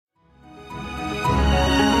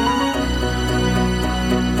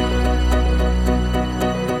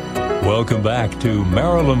welcome back to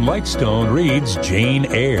Marilyn Lightstone Reads Jane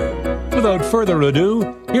Eyre. Without further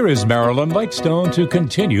ado, here is Marilyn Lightstone to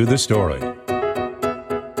continue the story.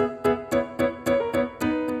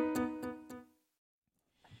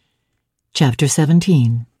 Chapter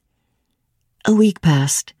 17. A week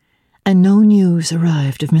passed, and no news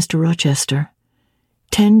arrived of Mr. Rochester.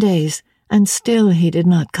 10 days, and still he did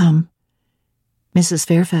not come. Mrs.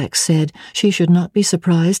 Fairfax said she should not be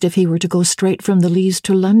surprised if he were to go straight from the Leas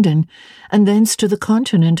to London, and thence to the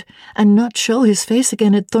Continent, and not show his face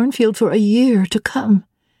again at Thornfield for a year to come.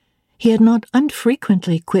 He had not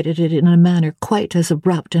unfrequently quitted it in a manner quite as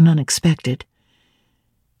abrupt and unexpected.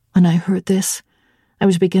 When I heard this, I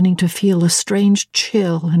was beginning to feel a strange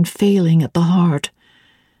chill and failing at the heart.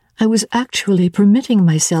 I was actually permitting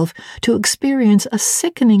myself to experience a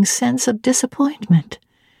sickening sense of disappointment.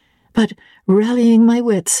 But, rallying my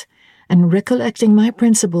wits and recollecting my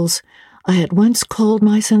principles, I at once called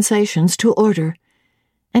my sensations to order,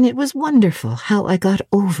 and it was wonderful how I got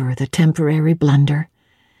over the temporary blunder,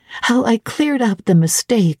 how I cleared up the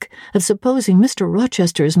mistake of supposing Mr.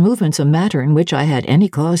 Rochester's movements a matter in which I had any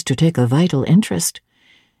cause to take a vital interest.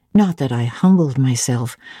 Not that I humbled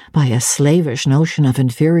myself by a slavish notion of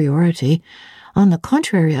inferiority. On the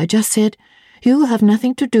contrary, I just said, "You have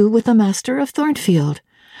nothing to do with the master of Thornfield,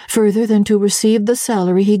 further than to receive the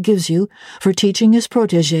salary he gives you for teaching his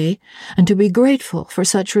protégé, and to be grateful for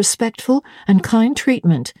such respectful and kind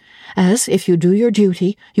treatment as, if you do your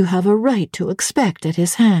duty, you have a right to expect at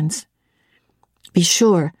his hands. Be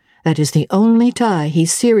sure that is the only tie he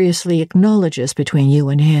seriously acknowledges between you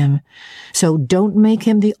and him, so don't make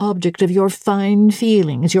him the object of your fine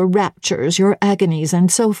feelings, your raptures, your agonies,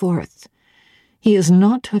 and so forth. He is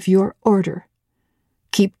not of your order.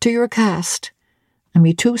 Keep to your caste, and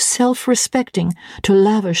be too self-respecting to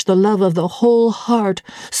lavish the love of the whole heart,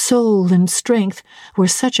 soul, and strength where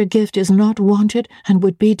such a gift is not wanted and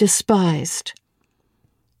would be despised."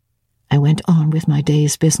 I went on with my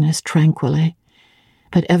day's business tranquilly,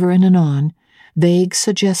 but ever and anon, vague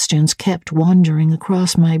suggestions kept wandering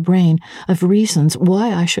across my brain of reasons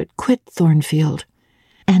why I should quit Thornfield,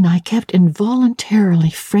 and I kept involuntarily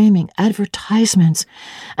framing advertisements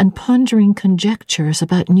and pondering conjectures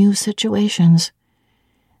about new situations.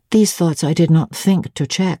 These thoughts I did not think to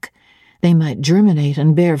check. They might germinate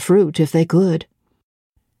and bear fruit if they could.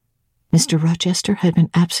 Mr. Rochester had been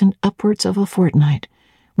absent upwards of a fortnight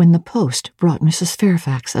when the post brought Mrs.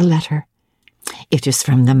 Fairfax a letter. "It is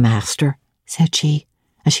from the master," said she,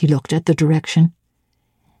 as she looked at the direction.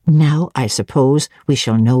 "Now I suppose we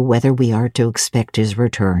shall know whether we are to expect his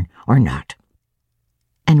return or not."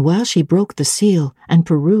 And while she broke the seal and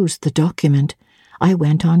perused the document, I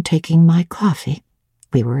went on taking my coffee.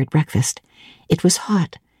 We were at breakfast. It was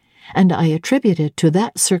hot, and I attributed to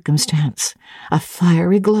that circumstance a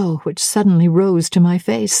fiery glow which suddenly rose to my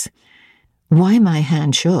face. Why my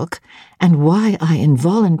hand shook, and why I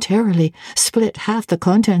involuntarily split half the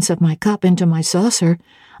contents of my cup into my saucer,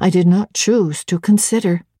 I did not choose to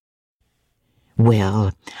consider.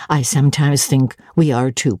 "Well, I sometimes think we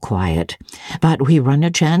are too quiet, but we run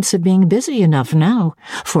a chance of being busy enough now,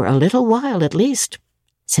 for a little while at least,"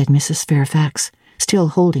 said Mrs. Fairfax, still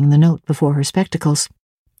holding the note before her spectacles.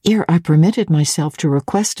 Ere I permitted myself to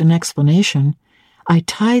request an explanation, I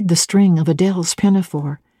tied the string of Adele's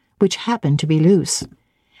pinafore, which happened to be loose.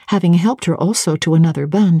 Having helped her also to another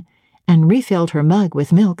bun, and refilled her mug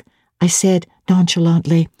with milk, I said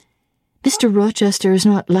nonchalantly, "Mr. Rochester is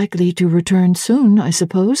not likely to return soon, I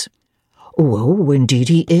suppose?" "Oh, indeed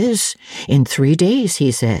he is. In 3 days,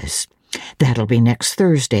 he says. That'll be next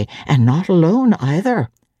Thursday, and not alone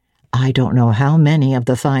either. I don't know how many of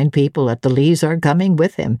the fine people at the Leas are coming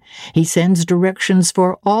with him. He sends directions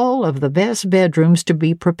for all of the best bedrooms to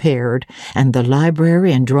be prepared, and the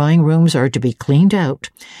library and drawing rooms are to be cleaned out.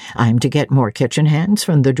 I'm to get more kitchen hands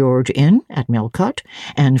from the George Inn at Millcote,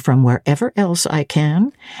 and from wherever else I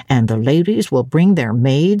can, and the ladies will bring their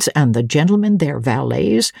maids and the gentlemen their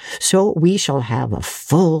valets, so we shall have a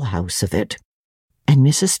full house of it." And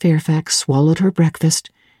Mrs. Fairfax swallowed her breakfast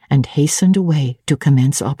and hastened away to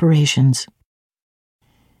commence operations.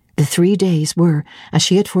 The 3 days were, as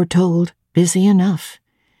she had foretold, busy enough.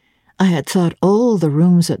 I had thought all the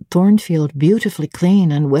rooms at Thornfield beautifully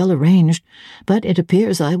clean and well arranged, but it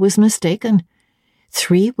appears I was mistaken.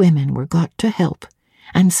 3 women were got to help,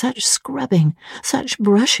 and such scrubbing, such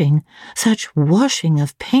brushing, such washing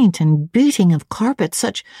of paint and beating of carpet,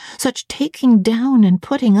 such taking down and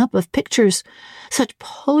putting up of pictures, such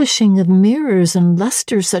polishing of mirrors and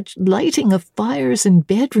lustres, such lighting of fires in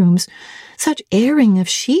bedrooms, such airing of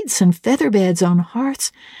sheets and feather beds on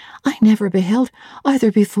hearths, I never beheld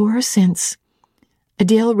either before or since.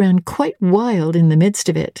 Adele ran quite wild in the midst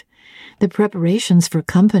of it. The preparations for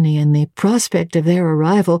company and the prospect of their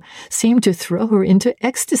arrival seemed to throw her into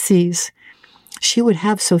ecstasies. She would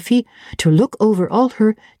have Sophie to look over all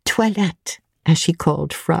her toilettes, as she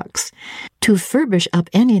called frocks, to furbish up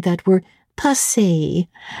any that were passé,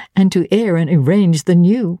 and to air and arrange the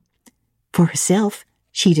new. For herself,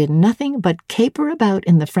 she did nothing but caper about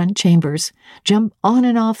in the front chambers, jump on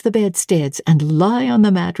and off the bedsteads, and lie on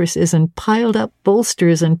the mattresses and piled up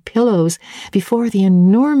bolsters and pillows before the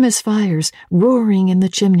enormous fires roaring in the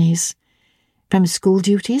chimneys. From school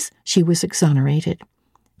duties, she was exonerated.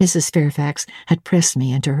 Mrs. Fairfax had pressed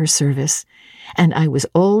me into her service, and I was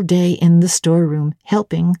all day in the storeroom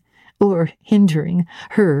helping, or hindering,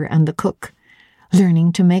 her and the cook,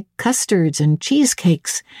 learning to make custards and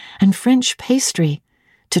cheesecakes and French pastry,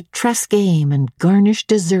 to truss game and garnish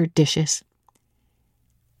dessert dishes.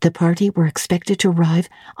 The party were expected to arrive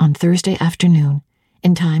on Thursday afternoon,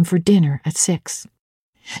 in time for dinner at 6.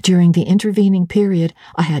 During the intervening period,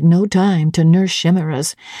 I had no time to nurse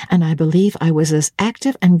chimeras, and I believe I was as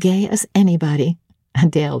active and gay as anybody,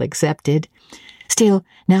 Adele excepted. Still,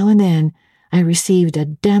 now and then, I received a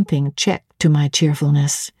damping check to my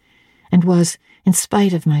cheerfulness, and was, in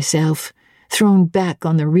spite of myself, thrown back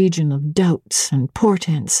on the region of doubts and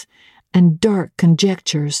portents and dark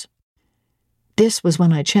conjectures. This was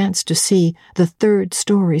when I chanced to see the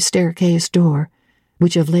third-story staircase door,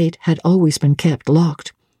 which of late had always been kept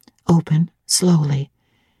locked, open slowly,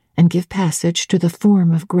 and give passage to the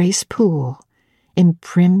form of Grace Poole, in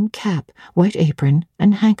prim cap, white apron,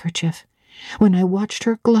 and handkerchief, when I watched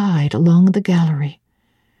her glide along the gallery,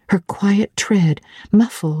 her quiet tread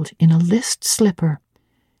muffled in a list slipper,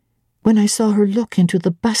 when I saw her look into the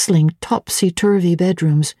bustling, topsy-turvy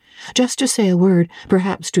bedrooms, just to say a word,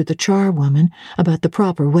 perhaps to the charwoman, about the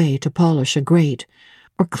proper way to polish a grate,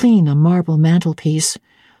 or clean a marble mantelpiece,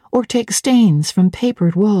 or take stains from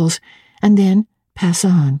papered walls, and then pass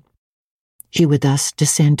on. She would thus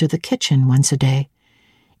descend to the kitchen once a day,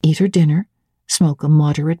 eat her dinner, smoke a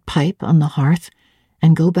moderate pipe on the hearth,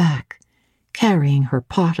 and go back, carrying her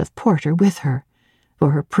pot of porter with her, for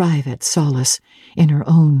her private solace in her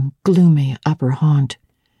own gloomy upper haunt.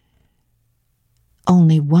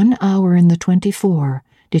 Only 1 hour in the 24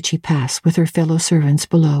 did she pass with her fellow servants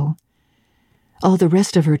below. All the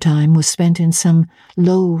rest of her time was spent in some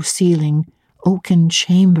low-ceiling, oaken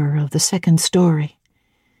chamber of the second story.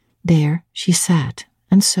 There she sat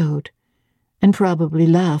and sewed, and probably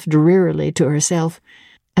laughed drearily to herself,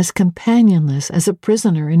 as companionless as a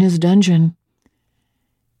prisoner in his dungeon.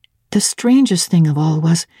 The strangest thing of all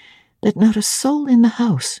was that not a soul in the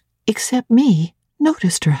house, except me,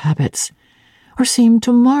 noticed her habits, or seemed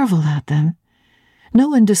to marvel at them. No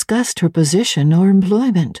one discussed her position or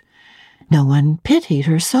employment. No one pitied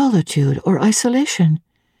her solitude or isolation.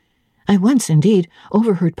 I once, indeed,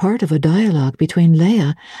 overheard part of a dialogue between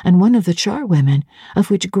Leah and one of the charwomen, of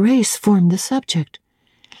which Grace formed the subject.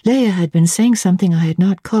 Leah had been saying something I had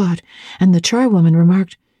not caught, and the charwoman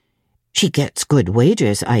remarked, "She gets good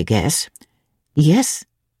wages, I guess." "Yes,"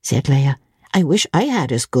 said Leah. "I wish I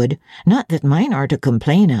had as good. Not that mine are to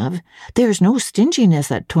complain of. There's no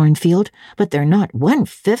stinginess at Thornfield, but they're not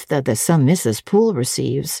 1/5 of the sum Mrs. Poole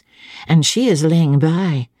receives. And she is laying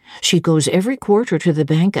by. She goes every quarter to the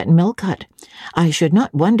bank at Millcut. I should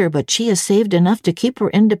not wonder but she has saved enough to keep her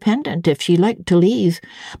independent if she liked to leave,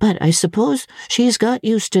 but I suppose she's got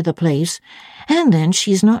used to the place. And then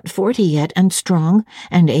she's not 40 yet, and strong,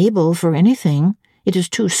 and able for anything. It is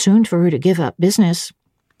too soon for her to give up business."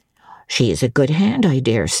 "She is a good hand, I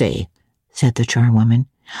dare say," said the charwoman.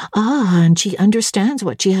 "Ah, and she understands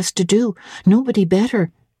what she has to do. Nobody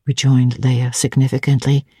better," rejoined Leah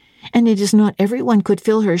significantly. "And it is not everyone could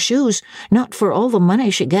fill her shoes, not for all the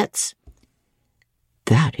money she gets."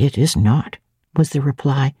 "That it is not," was the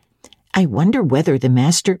reply. "I wonder whether the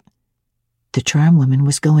master—" The charwoman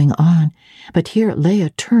was going on, but here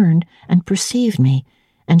Leah turned and perceived me,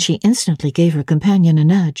 and she instantly gave her companion a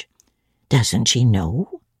nudge. "Doesn't she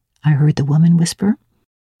know?" I heard the woman whisper.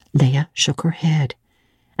 Leah shook her head,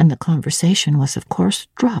 and the conversation was of course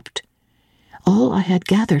dropped. All I had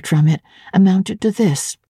gathered from it amounted to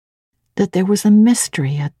this, that there was a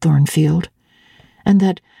mystery at Thornfield, and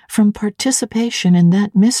that from participation in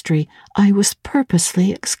that mystery I was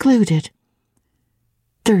purposely excluded.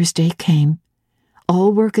 Thursday came.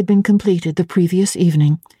 All work had been completed the previous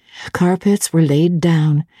evening. Carpets were laid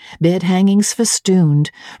down, bed hangings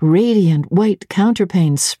festooned, radiant white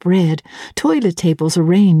counterpanes spread, toilet tables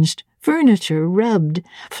arranged, furniture rubbed,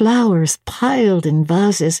 flowers piled in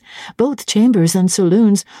vases. Both chambers and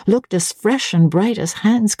saloons looked as fresh and bright as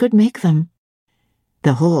hands could make them.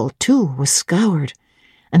 The hall, too, was scoured,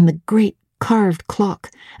 and the great carved clock,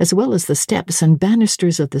 as well as the steps and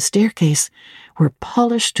banisters of the staircase, were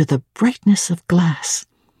polished to the brightness of glass.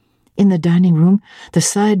 In the dining room, the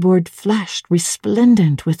sideboard flashed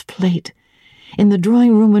resplendent with plate. In the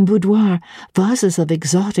drawing room and boudoir, vases of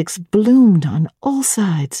exotics bloomed on all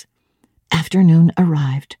sides. Afternoon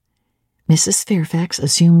arrived. Mrs. Fairfax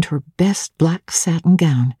assumed her best black satin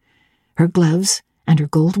gown, her gloves, and her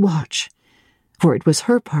gold watch, for it was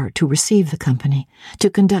her part to receive the company, to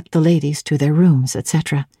conduct the ladies to their rooms,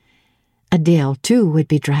 etc. Adele, too, would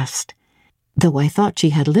be dressed, though I thought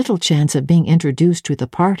she had little chance of being introduced to the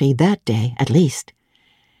party that day, at least.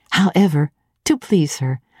 However, to please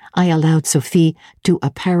her, I allowed Sophie to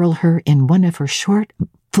apparel her in one of her short,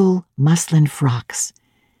 full muslin frocks.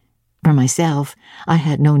 For myself, I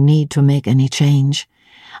had no need to make any change.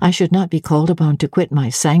 I should not be called upon to quit my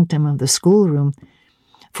sanctum of the schoolroom,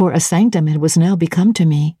 for a sanctum it was now become to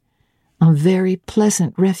me, a very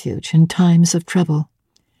pleasant refuge in times of trouble.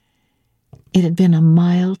 It had been a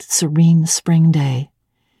mild, serene spring day,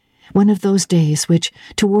 one of those days which,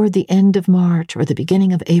 toward the end of March or the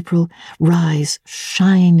beginning of April, rise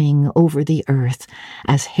shining over the earth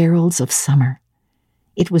as heralds of summer.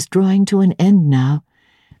 It was drawing to an end now,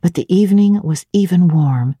 but the evening was even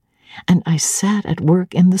warm, and I sat at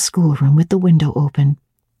work in the schoolroom with the window open.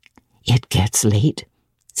 "It gets late,"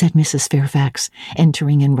 said Mrs. Fairfax,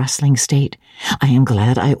 entering in rustling state. "I am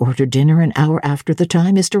glad I ordered dinner an hour after the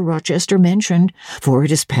time Mr. Rochester mentioned, for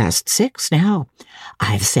it is past 6 now.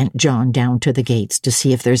 I've sent John down to the gates to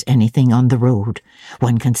see if there's anything on the road.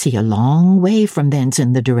 One can see a long way from thence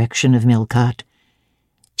in the direction of Millcote."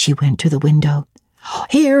 She went to the window.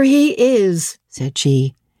 "Here he is," said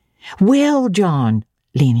she. "Well, John,"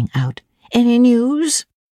 leaning out, "any news?"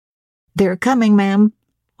 "They're coming, ma'am,"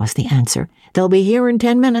 was the answer. "They'll be here in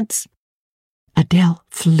 10 minutes. Adele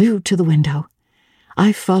flew to the window.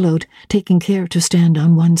 I followed, taking care to stand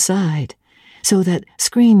on one side, so that,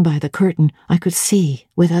 screened by the curtain, I could see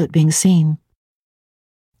without being seen.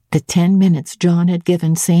 The 10 minutes John had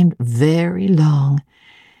given seemed very long,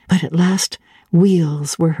 but at last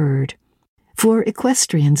wheels were heard. 4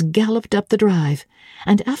 equestrians galloped up the drive,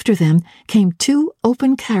 and after them came 2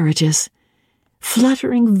 open carriages.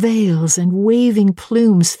 Fluttering veils and waving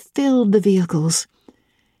plumes filled the vehicles.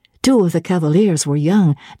 2 of the cavaliers were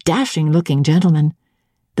young, dashing-looking gentlemen.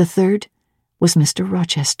 The third was Mr.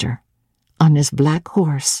 Rochester, on his black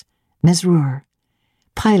horse, Mesrour.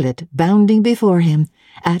 Pilot bounding before him,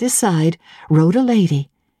 at his side rode a lady,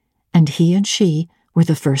 and he and she were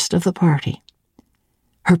the first of the party.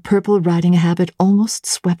 Her purple riding habit almost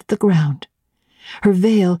swept the ground. Her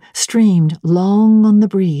veil streamed long on the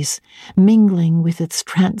breeze, mingling with its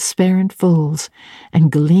transparent folds,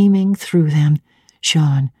 and gleaming through them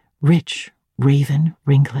shone rich raven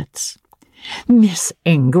ringlets. "Miss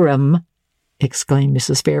Ingram!" exclaimed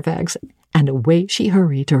Mrs. Fairfax, and away she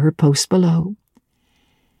hurried to her post below.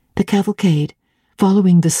 The cavalcade,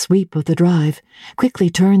 following the sweep of the drive, quickly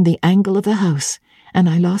turned the angle of the house, and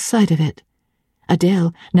I lost sight of it.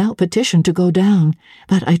 Adele now petitioned to go down,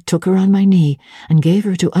 but I took her on my knee and gave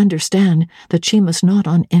her to understand that she must not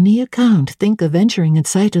on any account think of venturing in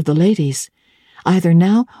sight of the ladies, either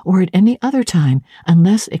now or at any other time,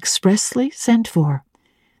 unless expressly sent for,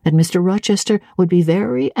 that Mr. Rochester would be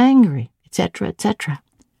very angry, etc., etc.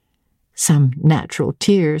 Some natural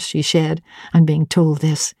tears she shed on being told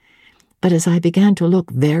this, but as I began to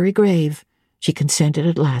look very grave, she consented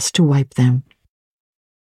at last to wipe them.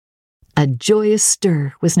 A joyous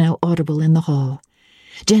stir was now audible in the hall.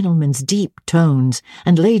 Gentlemen's deep tones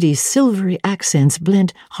and ladies' silvery accents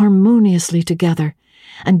blent harmoniously together,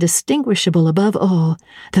 and distinguishable above all,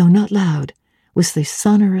 though not loud, was the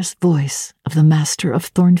sonorous voice of the master of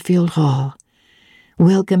Thornfield Hall,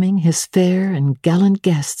 welcoming his fair and gallant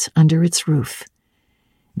guests under its roof.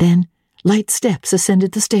 Then light steps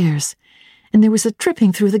ascended the stairs, and there was a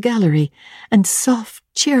tripping through the gallery, and soft,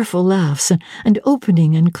 cheerful laughs, and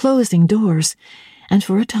opening and closing doors, and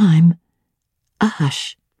for a time, a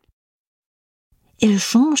hush. "Elle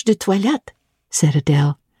change de toilette," said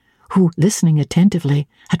Adele, who, listening attentively,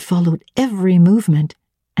 had followed every movement,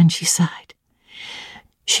 and she sighed.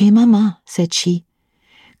 "Chez maman," said she.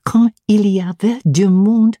 "Quand il y avait du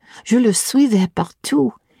monde, je le suivais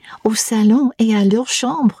partout, au salon et à leur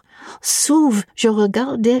chambre. Souvent, je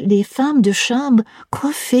regardais les femmes de chambre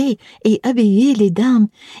coiffer et habiller les dames,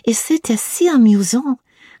 et c'était si amusant.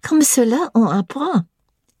 Comme cela, on apprend."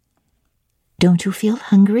 "Don't you feel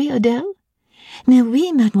hungry, Adele?" "Mais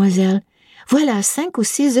oui, mademoiselle. Voilà 5 ou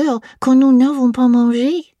 6 heures que nous n'avons pas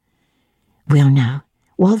mangé." "Well now,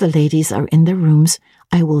 while the ladies are in their rooms,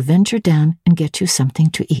 I will venture down and get you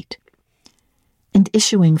something to eat." and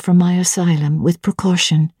issuing from my asylum with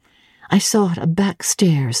precaution, I sought a back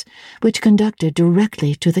stairs which conducted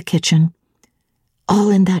directly to the kitchen. All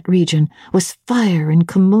in that region was fire and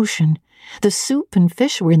commotion. The soup and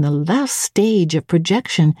fish were in the last stage of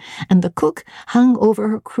projection, and the cook hung over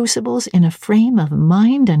her crucibles in a frame of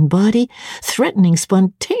mind and body, threatening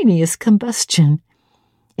spontaneous combustion.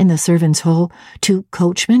 In the servants' hall, 2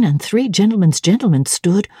 coachmen and 3 gentlemen's gentlemen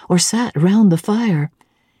stood or sat round the fire.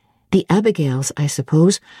 The Abigails, I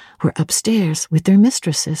suppose, were upstairs with their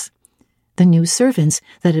mistresses. The new servants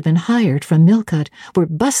that had been hired from Millcote were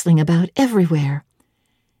bustling about everywhere.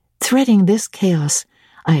 Threading this chaos,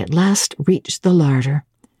 I at last reached the larder.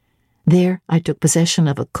 There I took possession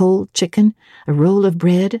of a cold chicken, a roll of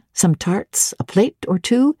bread, some tarts, a plate or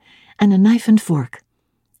 2, and a knife and fork,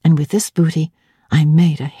 and with this booty I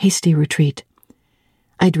made a hasty retreat.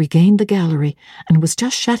 I'd regained the gallery and was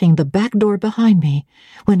just shutting the back door behind me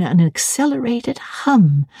when an accelerated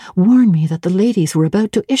hum warned me that the ladies were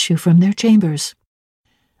about to issue from their chambers.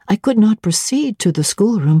 I could not proceed to the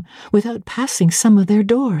schoolroom without passing some of their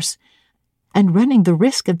doors, and running the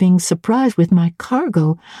risk of being surprised with my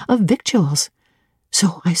cargo of victuals.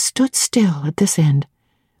 So I stood still at this end,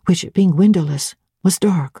 which, being windowless, was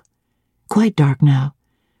dark, quite dark now,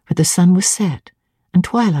 for the sun was set and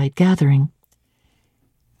twilight gathering.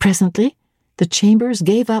 Presently, the chambers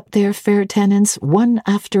gave up their fair tenants one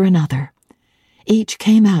after another. Each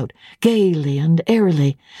came out gaily and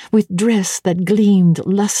airily, with dress that gleamed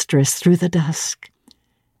lustrous through the dusk.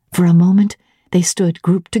 For a moment they stood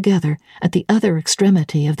grouped together at the other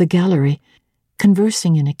extremity of the gallery,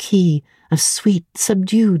 conversing in a key of sweet,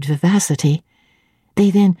 subdued vivacity. They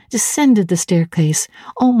then descended the staircase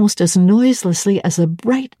almost as noiselessly as a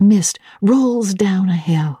bright mist rolls down a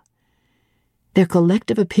hill. Their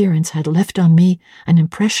collective appearance had left on me an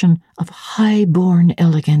impression of high-born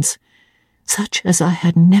elegance, such as I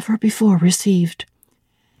had never before received.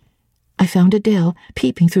 I found Adele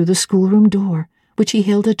peeping through the schoolroom door, which he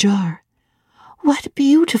held ajar. "What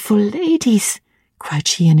beautiful ladies!" cried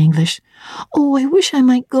she in English. "Oh, I wish I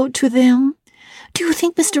might go to them. Do you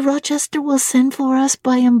think Mr. Rochester will send for us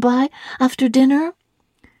by and by after dinner?"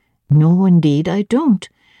 "No, indeed I don't.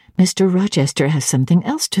 Mr. Rochester has something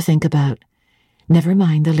else to think about. Never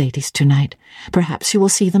mind the ladies tonight. Perhaps you will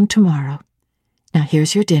see them tomorrow. Now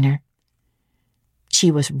here's your dinner."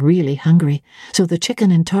 She was really hungry, so the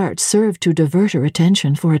chicken and tarts served to divert her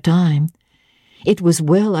attention for a time. It was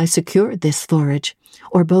well I secured this forage,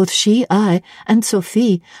 or both she, I, and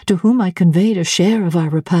Sophie, to whom I conveyed a share of our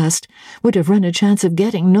repast, would have run a chance of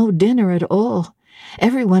getting no dinner at all.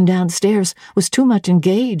 Everyone downstairs was too much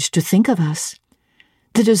engaged to think of us.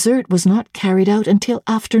 The dessert was not carried out until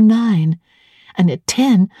after 9, and at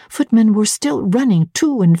 10 footmen were still running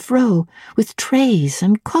to and fro with trays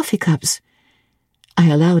and coffee cups. I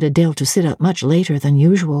allowed Adele to sit up much later than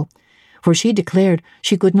usual, for she declared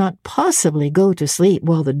she could not possibly go to sleep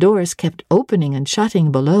while the doors kept opening and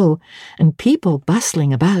shutting below, and people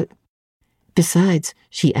bustling about. Besides,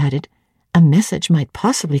 she added, a message might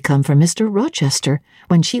possibly come from Mr. Rochester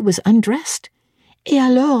when she was undressed. Et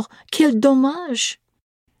alors, quel dommage!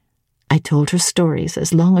 I told her stories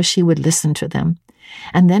as long as she would listen to them,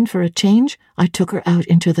 and then for a change I took her out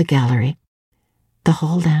into the gallery. The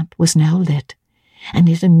hall lamp was now lit, and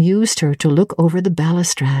it amused her to look over the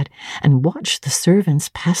balustrade and watch the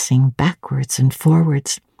servants passing backwards and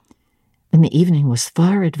forwards. When the evening was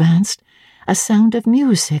far advanced, a sound of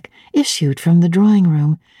music issued from the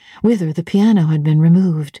drawing-room, whither the piano had been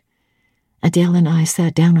removed. Adele and I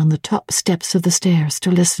sat down on the top steps of the stairs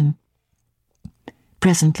to listen.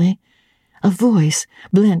 Presently, a voice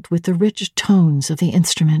blent with the rich tones of the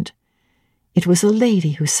instrument. It was a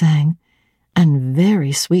lady who sang, and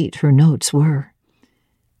very sweet her notes were.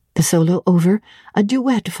 The solo over, a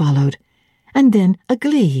duet followed, and then a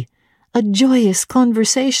glee, a joyous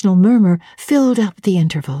conversational murmur filled up the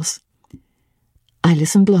intervals. I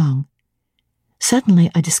listened long. Suddenly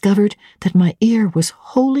I discovered that my ear was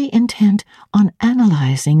wholly intent on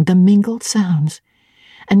analyzing the mingled sounds,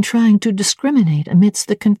 and trying to discriminate amidst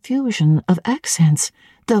the confusion of accents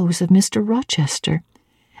those of Mr. Rochester,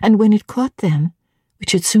 and when it caught them,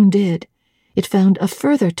 which it soon did, it found a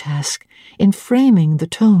further task in framing the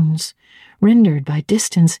tones, rendered by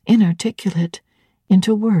distance inarticulate,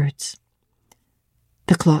 into words.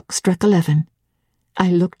 The clock struck 11. I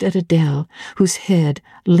looked at Adele, whose head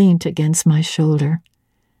leant against my shoulder.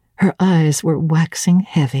 Her eyes were waxing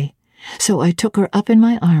heavy, so I took her up in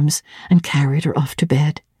my arms and carried her off to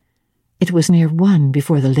bed. It was near 1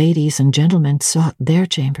 before the ladies and gentlemen sought their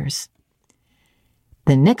chambers.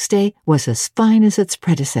 The next day was as fine as its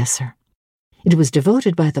predecessor. It was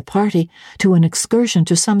devoted by the party to an excursion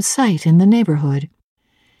to some site in the neighborhood.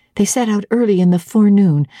 They set out early in the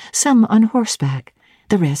forenoon, some on horseback,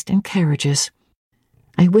 the rest in carriages.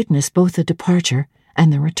 I witnessed both the departure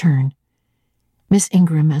and the return. Miss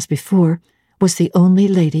Ingram, as before, was the only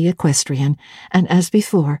lady equestrian, and as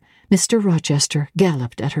before, Mr. Rochester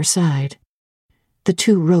galloped at her side. The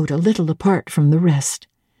two rode a little apart from the rest.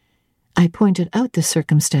 I pointed out the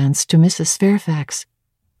circumstance to Mrs. Fairfax,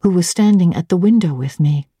 who was standing at the window with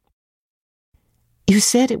me. "You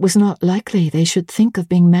said it was not likely they should think of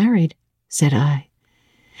being married," said I.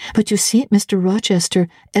 "But you see, Mr. Rochester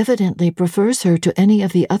evidently prefers her to any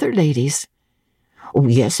of the other ladies." "Oh,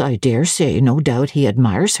 yes, I dare say. No doubt he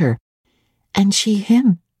admires her." "And she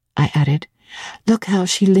him," I added. "Look how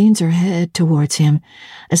she leans her head towards him,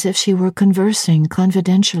 as if she were conversing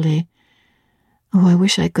confidentially. Oh, I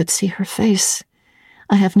wish I could see her face.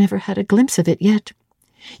 I have never had a glimpse of it yet."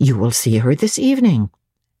 "You will see her this evening,"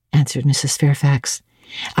 answered Mrs. Fairfax.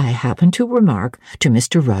 "I happened to remark to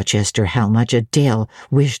Mr. Rochester how much Adele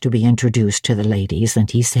wished to be introduced to the ladies,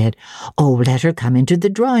 and he said, 'Oh, let her come into the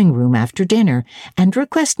drawing-room after dinner, and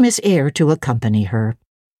request Miss Eyre to accompany her.'"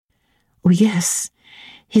 "Oh, yes,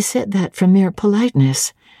 he said that from mere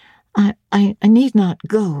politeness. I need not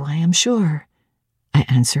go, I am sure," I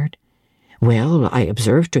answered. "Well, I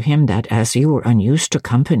observed to him that as you were unused to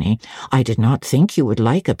company, I did not think you would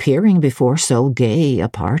like appearing before so gay a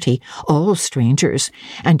party, all strangers,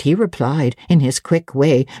 and he replied in his quick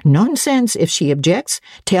way, 'Nonsense, if she objects,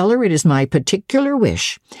 tell her it is my particular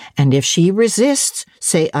wish, and if she resists,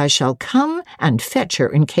 say I shall come and fetch her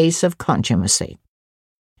in case of contumacy.'"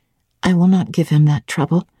 "I will not give him that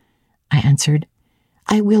trouble," I answered.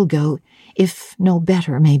 "I will go, if no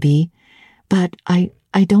better may be, but I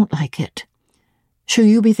don't like it. Shall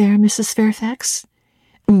you be there, Mrs. Fairfax?"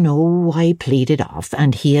 "No, I pleaded off,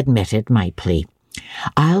 and he admitted my plea.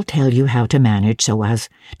 I'll tell you how to manage so as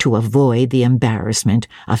to avoid the embarrassment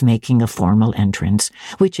of making a formal entrance,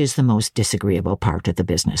 which is the most disagreeable part of the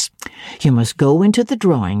business. You must go into the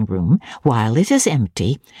drawing-room while it is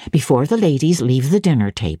empty, before the ladies leave the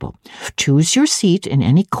dinner table. Choose your seat in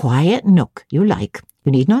any quiet nook you like.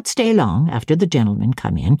 You need not stay long after the gentlemen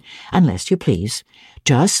come in, unless you please.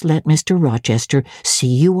 Just let Mr. Rochester see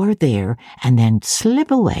you are there, and then slip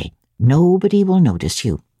away. Nobody will notice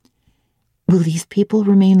you." "Will these people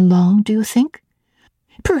remain long, do you think?"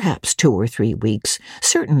 "Perhaps 2 or 3 weeks,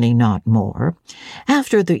 certainly not more.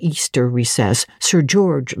 After the Easter recess, Sir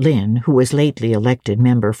George Lynn, who was lately elected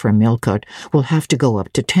member for Millcote, will have to go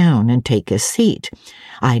up to town and take his seat.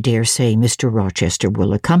 I dare say Mr. Rochester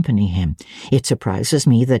will accompany him. It surprises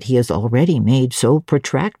me that he has already made so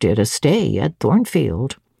protracted a stay at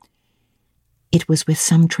Thornfield." It was with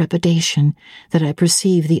some trepidation that I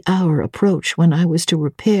perceived the hour approach when I was to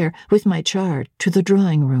repair with my charge to the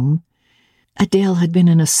drawing-room. Adele had been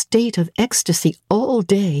in a state of ecstasy all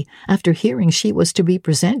day after hearing she was to be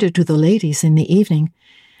presented to the ladies in the evening,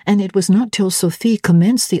 and it was not till Sophie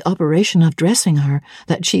commenced the operation of dressing her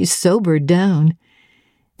that she sobered down.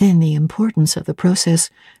 Then the importance of the process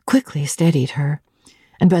quickly steadied her,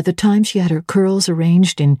 and by the time she had her curls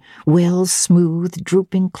arranged in well-smoothed,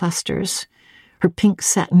 drooping clusters, her pink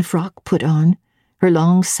satin frock put on, her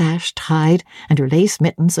long sash tied, and her lace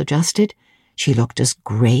mittens adjusted, she looked as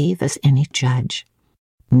grave as any judge.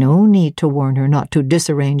 No need to warn her not to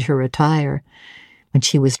disarrange her attire. When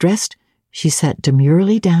she was dressed, she sat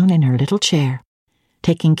demurely down in her little chair,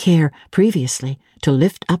 taking care previously to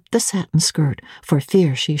lift up the satin skirt for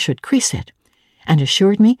fear she should crease it, and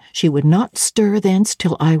assured me she would not stir thence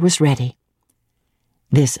till I was ready.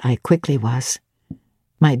 This I quickly was.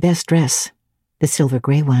 My best dress, the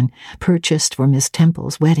silver-grey one, purchased for Miss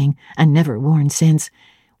Temple's wedding and never worn since,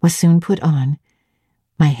 was soon put on.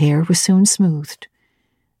 My hair was soon smoothed.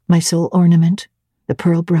 My sole ornament, the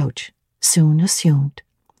pearl brooch, soon assumed.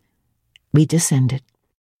 We descended.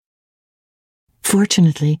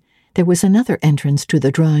 Fortunately, there was another entrance to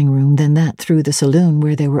the drawing-room than that through the saloon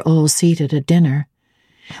where they were all seated at dinner.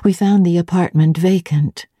 We found the apartment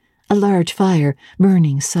vacant, a large fire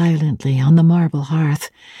burning silently on the marble hearth,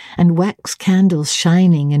 and wax candles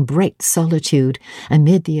shining in bright solitude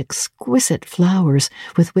amid the exquisite flowers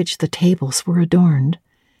with which the tables were adorned.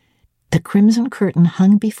 The crimson curtain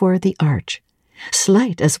hung before the arch.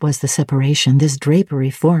 Slight as was the separation this drapery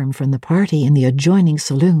formed from the party in the adjoining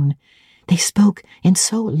saloon, they spoke in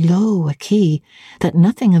so low a key that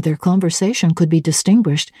nothing of their conversation could be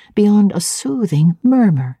distinguished beyond a soothing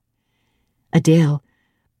murmur. Adele,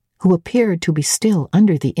 who appeared to be still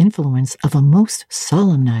under the influence of a most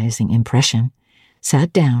solemnizing impression,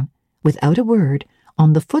 sat down, without a word,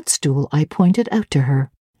 on the footstool I pointed out to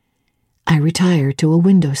her. I retired to a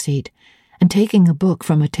window seat, and taking a book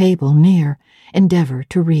from a table near, endeavoured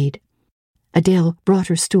to read. Adele brought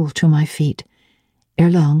her stool to my feet. Ere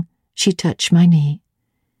long, she touched my knee.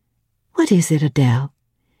 "What is it, Adele?"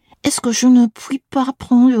 "Est-ce que je ne puis pas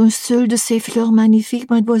prendre un seul de ces fleurs magnifiques,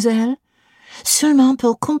 mademoiselle? Seulement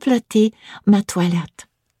pour compléter ma toilette."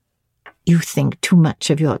 "You think too much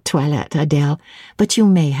of your toilette, Adele, but you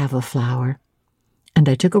may have a flower." And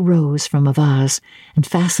I took a rose from a vase and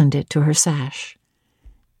fastened it to her sash.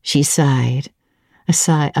 She sighed, a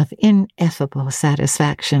sigh of ineffable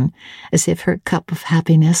satisfaction, as if her cup of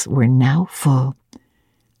happiness were now full.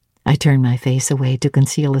 I turned my face away to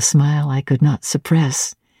conceal a smile I could not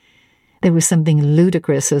suppress. There was something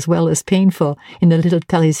ludicrous as well as painful in the little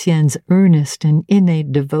Parisienne's earnest and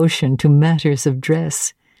innate devotion to matters of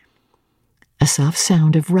dress. A soft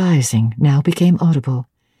sound of rising now became audible.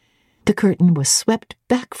 The curtain was swept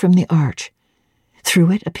back from the arch.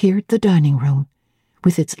 Through it appeared the dining room,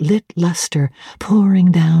 with its lit lustre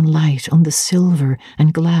pouring down light on the silver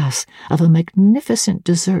and glass of a magnificent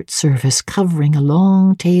dessert service covering a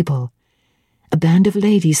long table. A band of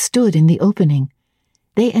ladies stood in the opening.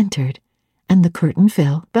 They entered, and the curtain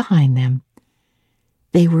fell behind them.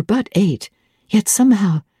 They were but 8, yet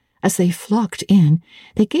somehow, as they flocked in,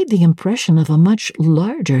 they gave the impression of a much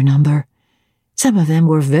larger number. Some of them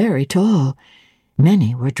were very tall,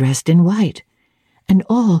 many were dressed in white, and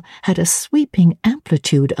all had a sweeping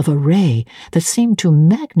amplitude of array that seemed to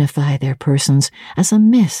magnify their persons as a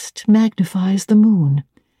mist magnifies the moon.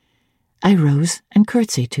 I rose and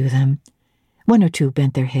curtsied to them. 1 or 2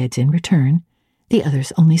 bent their heads in return, the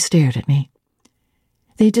others only stared at me.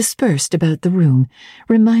 They dispersed about the room,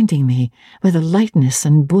 reminding me, with the lightness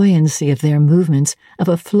and buoyancy of their movements, of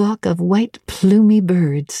a flock of white plumy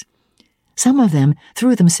birds. Some of them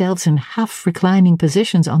threw themselves in half-reclining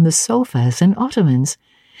positions on the sofas and ottomans.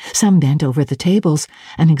 Some bent over the tables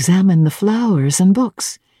and examined the flowers and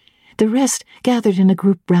books. The rest gathered in a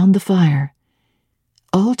group round the fire.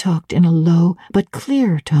 All talked in a low but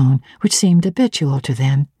clear tone which seemed habitual to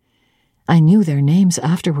them. I knew their names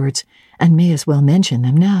afterwards, and may as well mention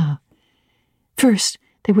them now. First,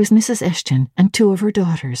 there was Mrs. Eshton and 2 of her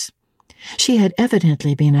daughters. She had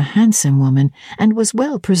evidently been a handsome woman, and was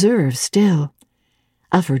well preserved still.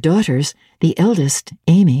 Of her daughters, the eldest,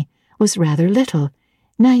 Amy, was rather little,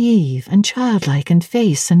 naive and childlike in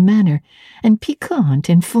face and manner, and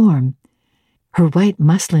piquant in form. Her white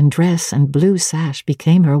muslin dress and blue sash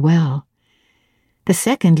became her well. The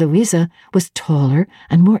second, Louisa, was taller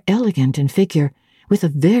and more elegant in figure, with a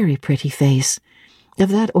very pretty face, of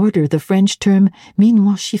that order the French term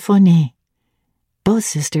mignon chiffonné. Both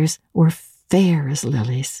sisters were fair as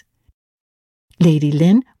lilies. Lady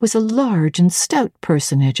Lynn was a large and stout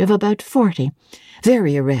personage of about 40,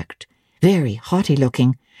 very erect, very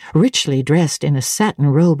haughty-looking, richly dressed in a satin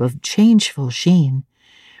robe of changeful sheen.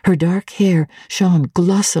 Her dark hair shone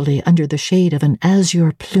glossily under the shade of an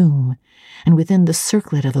azure plume, and within the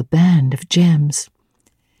circlet of a band of gems.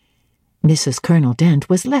 Mrs. Colonel Dent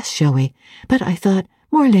was less showy, but I thought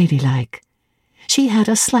more ladylike. She had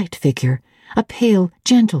a slight figure, a pale,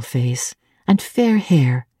 gentle face, and fair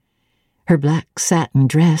hair. Her black satin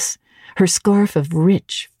dress, her scarf of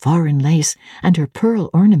rich, foreign lace, and her pearl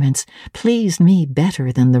ornaments pleased me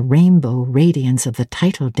better than the rainbow radiance of the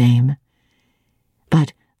titled dame.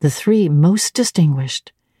 But the 3 most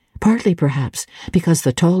distinguished, partly perhaps because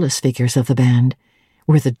the tallest figures of the band,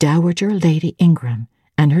 were the Dowager Lady Ingram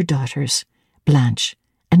and her daughters, Blanche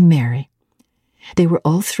and Mary. They were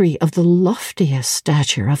all 3 of the loftiest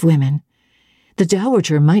stature of women. The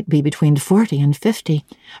dowager might be between 40 and 50.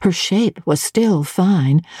 Her shape was still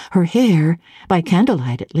fine, her hair, by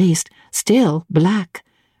candlelight at least, still black.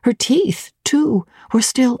 Her teeth, too, were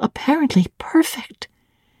still apparently perfect.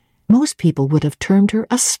 Most people would have termed her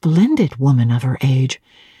a splendid woman of her age,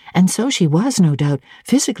 and so she was, no doubt,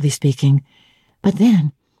 physically speaking. But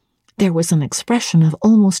then there was an expression of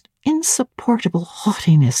almost insupportable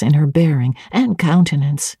haughtiness in her bearing and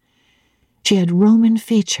countenance. She had Roman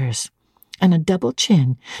features, and a double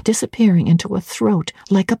chin disappearing into a throat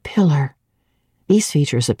like a pillar. These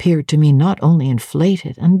features appeared to me not only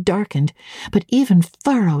inflated and darkened, but even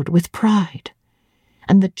furrowed with pride.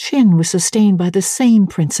 And the chin was sustained by the same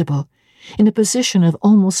principle, in a position of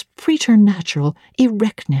almost preternatural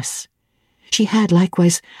erectness. She had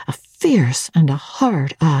likewise a fierce and a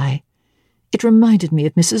hard eye. It reminded me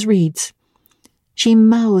of Mrs. Reed's. She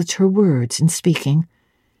mouthed her words in speaking.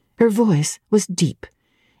 Her voice was deep,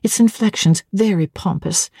 its inflections very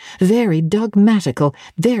pompous, very dogmatical,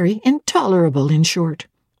 very intolerable, in short.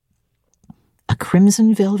 A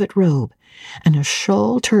crimson velvet robe and a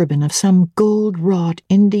shawl turban of some gold-wrought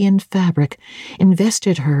Indian fabric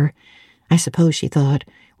invested her, I suppose she thought,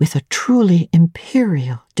 with a truly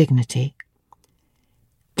imperial dignity.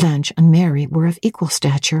 Blanche and Mary were of equal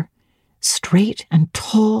stature, straight and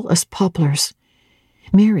tall as poplars.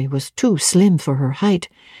 Mary was too slim for her height,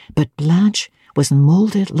 but Blanche was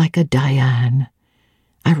molded like a Diane.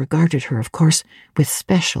 I regarded her, of course, with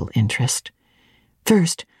special interest.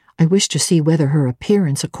 First, I wished to see whether her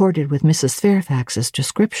appearance accorded with Mrs. Fairfax's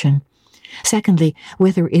description. Secondly,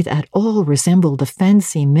 whether it at all resembled the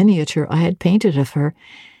fancy miniature I had painted of her.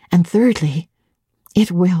 And thirdly,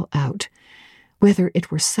 it will out, whether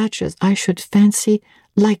it were such as I should fancy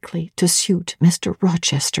likely to suit Mr.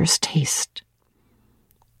 Rochester's taste.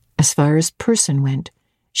 As far as person went,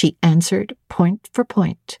 she answered point for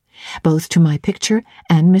point, both to my picture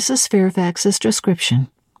and Mrs. Fairfax's description.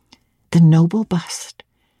 The noble bust,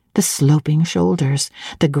 the sloping shoulders,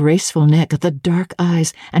 the graceful neck, the dark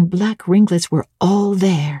eyes, and black ringlets were all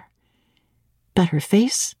there. But her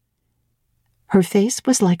face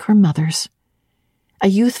was like her mother's. A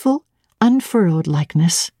youthful, unfurrowed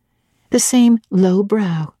likeness, the same low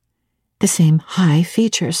brow, the same high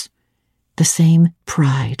features, the same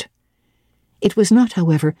pride. It was not,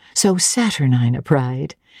 however, so saturnine a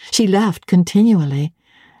pride. She laughed continually.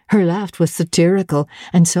 Her laugh was satirical,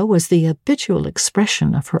 and so was the habitual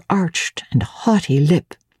expression of her arched and haughty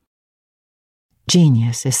lip.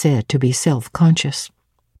 Genius is said to be self-conscious.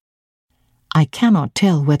 I cannot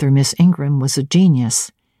tell whether Miss Ingram was a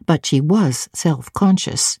genius, but she was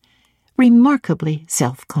self-conscious, remarkably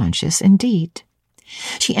self-conscious indeed.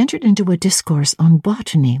 She entered into a discourse on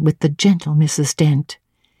botany with the gentle Mrs. Dent.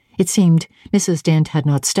 It seemed Mrs. Dent had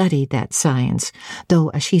not studied that science, though,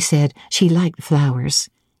 as she said, she liked flowers,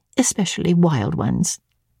 especially wild ones.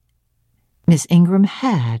 Miss Ingram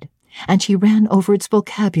had, and she ran over its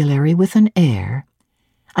vocabulary with an air.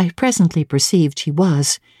 I presently perceived she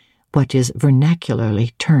was, what is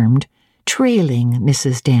vernacularly termed, trailing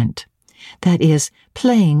Mrs. Dent, that is,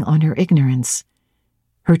 playing on her ignorance.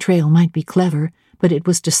 Her trail might be clever, but it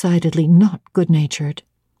was decidedly not good-natured.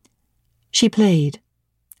 She played.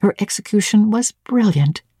 Her execution was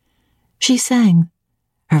brilliant. She sang.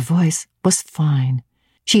 Her voice was fine.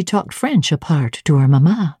 She talked French apart to her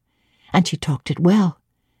mamma, and she talked it well,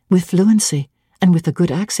 with fluency and with a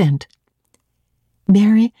good accent.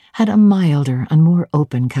 Mary had a milder and more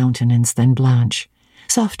open countenance than Blanche,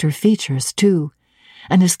 softer features, too,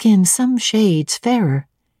 and a skin some shades fairer.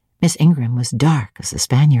 Miss Ingram was dark as a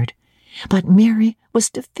Spaniard, but Mary was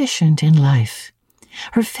deficient in life.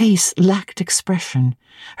 Her face lacked expression,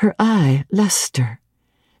 her eye lustre.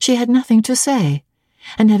 She had nothing to say,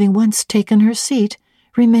 and having once taken her seat,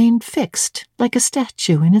 remained fixed like a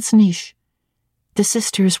statue in its niche. The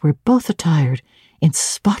sisters were both attired in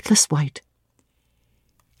spotless white.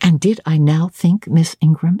 And did I now think Miss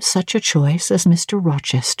Ingram such a choice as Mr.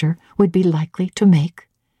 Rochester would be likely to make?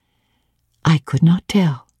 I could not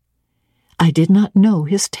tell. I did not know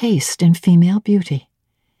his taste in female beauty.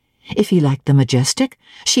 If he liked the majestic,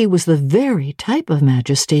 she was the very type of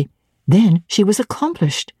majesty. Then she was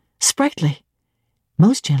accomplished, sprightly.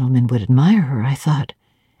 Most gentlemen would admire her, I thought,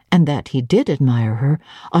 and that he did admire her,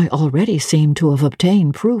 I already seemed to have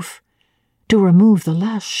obtained proof. To remove the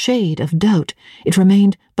last shade of doubt, it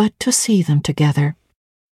remained but to see them together.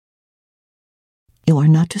 You are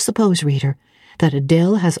not to suppose, reader, that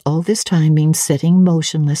Adele has all this time been sitting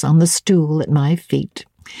motionless on the stool at my feet.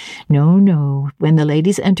 No, no, when the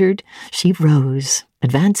ladies entered, she rose,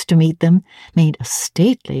 advanced to meet them, made a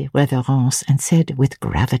stately reverence, and said with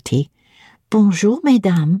gravity, "Bonjour,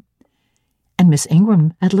 mesdames." And Miss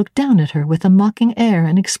Ingram had looked down at her with a mocking air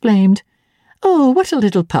and exclaimed, "Oh, what a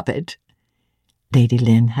little puppet!" Lady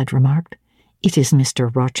Lynn had remarked, "It is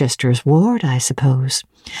Mr. Rochester's ward, I suppose,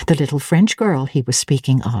 the little French girl he was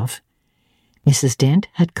speaking of." Mrs. Dent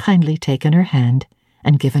had kindly taken her hand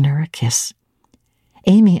and given her a kiss.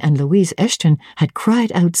 Amy and Louise Eshton had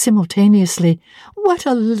cried out simultaneously, "What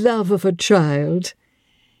a love of a child!"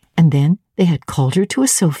 And then they had called her to a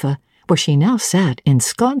sofa, where she now sat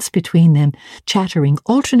ensconced between them, chattering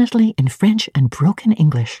alternately in French and broken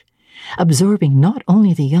English, absorbing not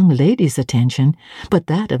only the young lady's attention, but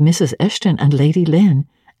that of Mrs. Eshton and Lady Lynn,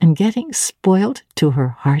 and getting spoilt to her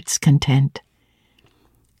heart's content.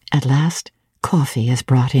 At last, coffee is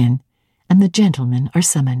brought in, and the gentlemen are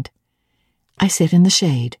summoned. I sit in the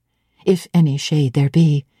shade, if any shade there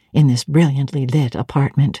be, in this brilliantly lit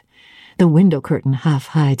apartment. The window curtain half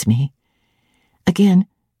hides me. Again,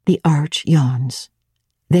 the arch yawns.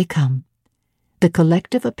 They come. The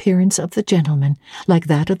collective appearance of the gentlemen, like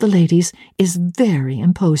that of the ladies, is very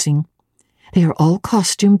imposing. They are all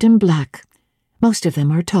costumed in black, Most of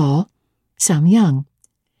them are tall, some young.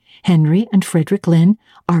 Henry and Frederick Lynn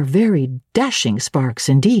are very dashing sparks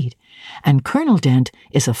indeed, and Colonel Dent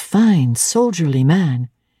is a fine, soldierly man.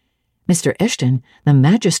 Mr. Eshton, the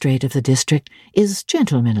magistrate of the district, is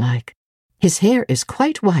gentlemanlike. His hair is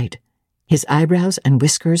quite white, his eyebrows and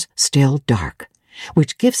whiskers still dark,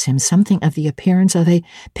 which gives him something of the appearance of a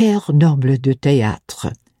père noble de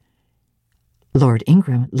théâtre. Lord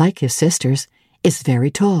Ingram, like his sisters, is very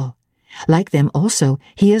tall. Like them also,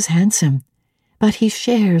 he is handsome, but he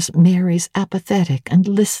shares Mary's apathetic and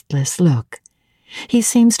listless look. He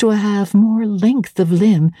seems to have more length of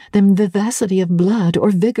limb than vivacity of blood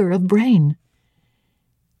or vigor of brain.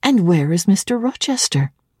 And where is Mr.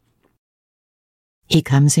 Rochester? He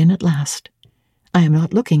comes in at last. I am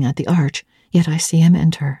not looking at the arch, yet I see him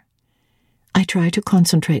enter. I try to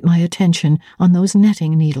concentrate my attention on those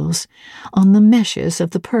netting needles, on the meshes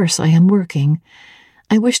of the purse I am working.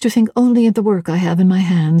 I wish to think only of the work I have in my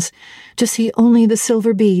hands, to see only the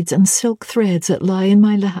silver beads and silk threads that lie in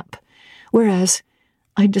my lap, whereas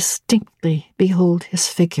I distinctly behold his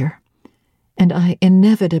figure, and I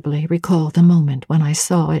inevitably recall the moment when I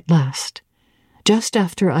saw it last, just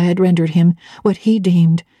after I had rendered him what he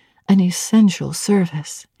deemed an essential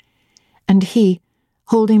service, and he,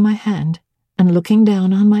 holding my hand and looking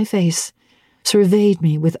down on my face, surveyed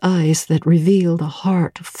me with eyes that revealed a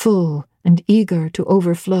heart full and eager to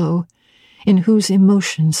overflow, in whose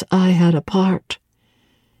emotions I had a part.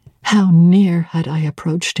 How near had I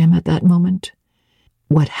approached him at that moment?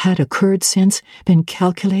 What had occurred since been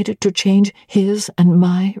calculated to change his and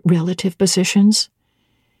my relative positions?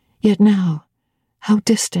 Yet now, how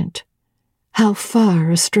distant, how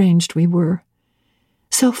far estranged we were.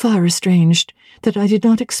 So far estranged that I did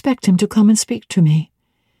not expect him to come and speak to me.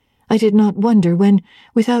 I did not wonder when,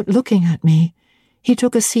 without looking at me, he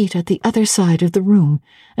took a seat at the other side of the room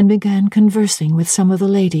and began conversing with some of the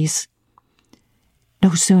ladies.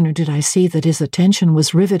 No sooner did I see that his attention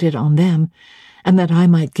was riveted on them, and that I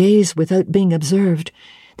might gaze without being observed,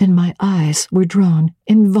 than my eyes were drawn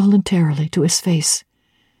involuntarily to his face.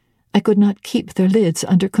 I could not keep their lids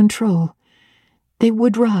under control. They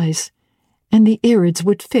would rise, and the irids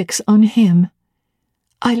would fix on him.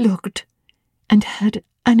 I looked, and had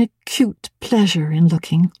an acute pleasure in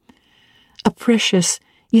looking, a precious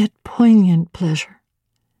yet poignant pleasure,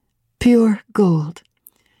 pure gold,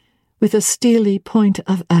 with a steely point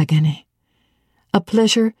of agony, a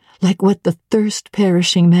pleasure like what the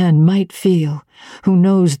thirst-perishing man might feel who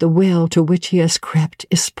knows the well to which he has crept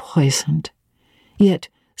is poisoned, yet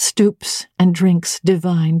stoops and drinks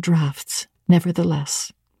divine draughts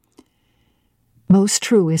nevertheless. Most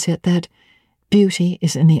true is it that beauty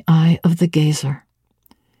is in the eye of the gazer.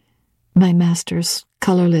 My master's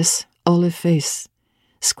colourless olive face,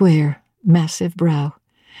 square, massive brow,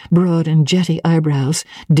 broad and jetty eyebrows,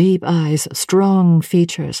 deep eyes, strong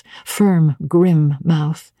features, firm, grim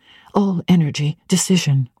mouth, all energy,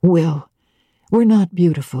 decision, will, were not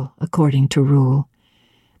beautiful according to rule,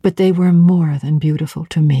 but they were more than beautiful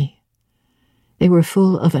to me. They were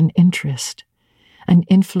full of an interest, an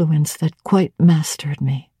influence that quite mastered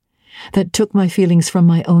me, that took my feelings from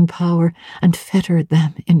my own power and fettered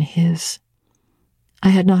them in his. I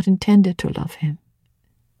had not intended to love him.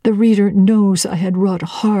 The reader knows I had wrought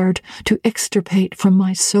hard to extirpate from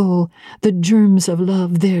my soul the germs of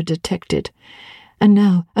love there detected, and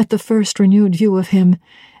now, at the first renewed view of him,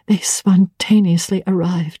 they spontaneously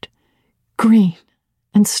arrived, green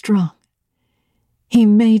and strong. He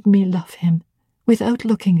made me love him without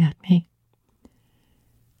looking at me.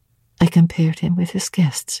 I compared him with his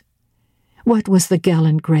guests. What was the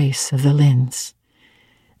gallant grace of the Lynns?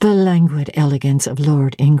 The languid elegance of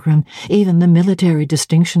Lord Ingram, even the military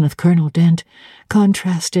distinction of Colonel Dent,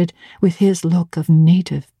 contrasted with his look of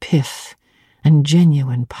native pith and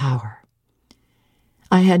genuine power.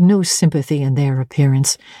 I had no sympathy in their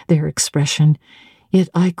appearance, their expression, yet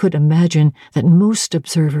I could imagine that most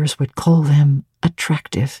observers would call them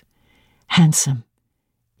attractive, handsome,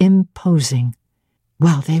 imposing,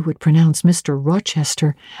 while they would pronounce Mr.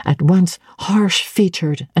 Rochester at once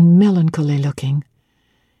harsh-featured and melancholy-looking.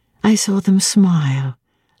 I saw them smile,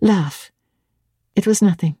 laugh. It was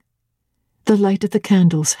nothing. The light of the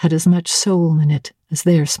candles had as much soul in it as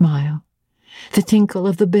their smile, the tinkle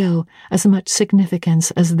of the bell as much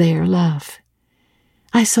significance as their laugh.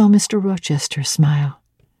 I saw Mr. Rochester smile.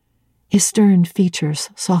 His stern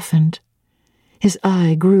features softened. His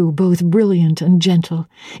eye grew both brilliant and gentle,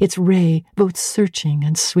 its ray both searching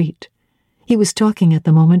and sweet. He was talking at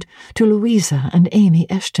the moment to Louisa and Amy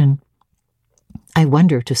Eshton. I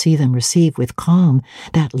wonder to see them receive with calm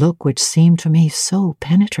that look which seemed to me so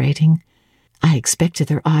penetrating. I expected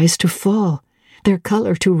their eyes to fall, their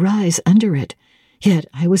colour to rise under it, yet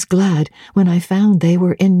I was glad when I found they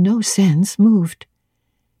were in no sense moved.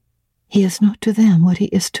 He is not to them what he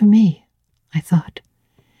is to me, I thought.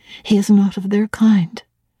 He is not of their kind.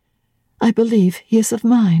 I believe he is of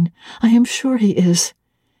mine. I am sure he is.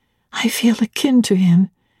 I feel akin to him.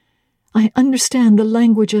 I understand the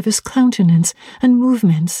language of his countenance and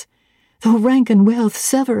movements. Though rank and wealth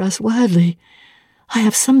sever us widely, I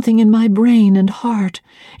have something in my brain and heart,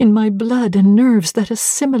 in my blood and nerves that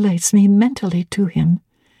assimilates me mentally to him.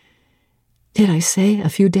 Did I say a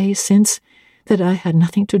few days since that I had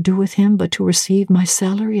nothing to do with him but to receive my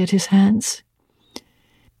salary at his hands?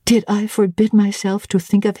 Did I forbid myself to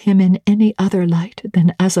think of him in any other light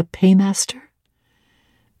than as a paymaster?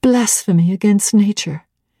 Blasphemy against nature.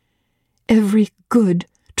 Every good,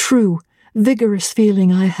 true, vigorous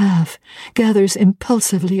feeling I have gathers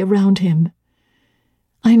impulsively around him.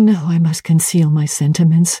 I know I must conceal my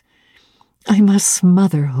sentiments. I must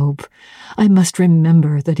smother hope. I must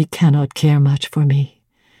remember that he cannot care much for me.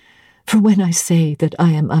 For when I say that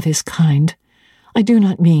I am of his kind, I do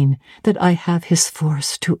not mean that I have his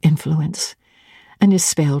force to influence and his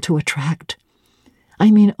spell to attract.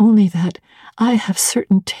 I mean only that I have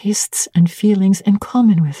certain tastes and feelings in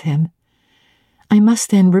common with him. I must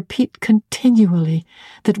then repeat continually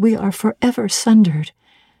that we are forever sundered,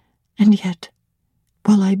 and yet,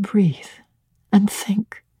 while I breathe and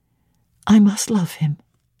think, I must love him.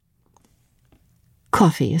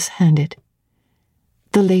 Coffee is handed.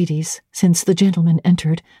 The ladies, since the gentlemen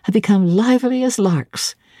entered, have become lively as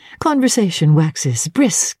larks. Conversation waxes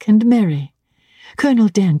brisk and merry. Colonel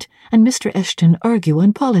Dent and Mr. Eshton argue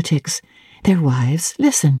on politics. Their wives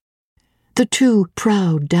listen. The two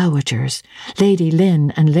proud dowagers, Lady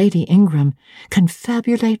Lynn and Lady Ingram,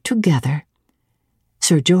 confabulate together.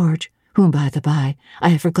 Sir George, whom, by the by, I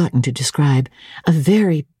have forgotten to describe, a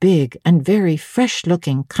very big and very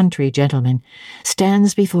fresh-looking country gentleman,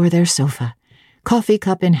 stands before their sofa,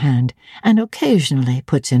 coffee-cup in hand, and occasionally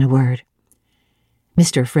puts in a word.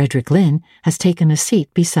 Mr. Frederick Lynn has taken a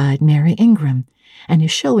seat beside Mary Ingram, and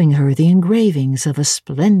is showing her the engravings of a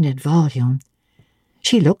splendid volume.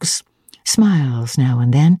 She looks, smiles now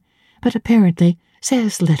and then, but apparently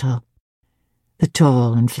says little. The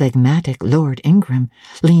tall and phlegmatic Lord Ingram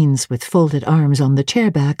leans with folded arms on the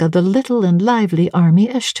chair-back of the little and lively Army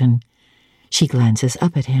Eshton. She glances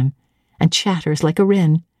up at him, and chatters like a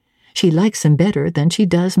wren. She likes him better than she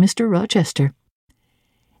does Mr. Rochester.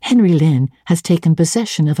 Henry Lynn has taken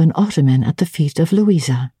possession of an ottoman at the feet of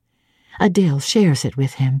Louisa. Adele shares it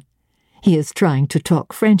with him. He is trying to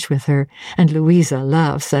talk French with her, and Louisa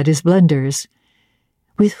laughs at his blunders.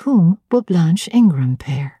 With whom will Blanche Ingram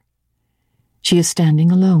pair? She is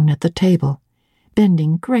standing alone at the table,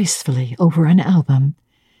 bending gracefully over an album.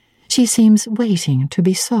 She seems waiting to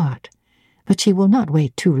be sought, but she will not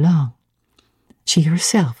wait too long. She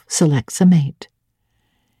herself selects a mate.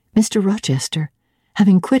 Mr. Rochester,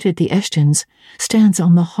 having quitted the Eshtons, stands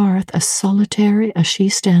on the hearth as solitary as she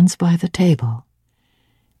stands by the table.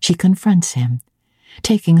 She confronts him,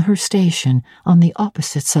 taking her station on the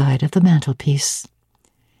opposite side of the mantelpiece.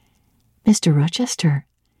 Mr. Rochester,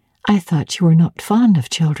 I thought you were not fond of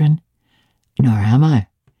children. Nor am I.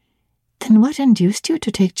 Then what induced you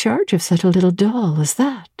to take charge of such a little doll as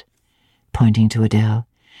that? Pointing to Adele.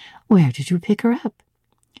 Where did you pick her up?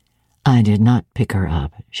 I did not pick her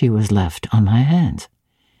up. She was left on my hands.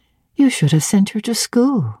 You should have sent her to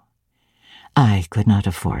school. I could not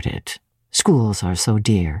afford it. Schools are so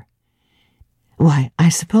dear. Why, I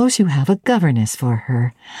suppose you have a governess for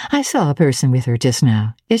her. I saw a person with her just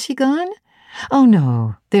now. Is she gone? Oh,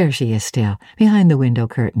 no, there she is still, behind the window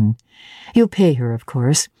curtain. You pay her, of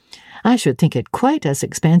course. I should think it quite as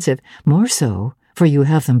expensive, more so, for you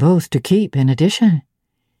have them both to keep in addition.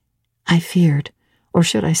 I feared, or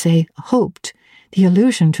should I say hoped, the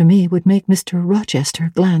allusion to me would make Mr.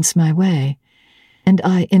 Rochester glance my way, and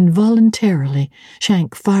I involuntarily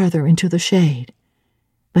shrank farther into the shade.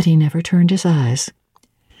 But he never turned his eyes.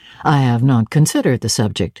 I have not considered the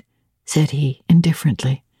subject, said he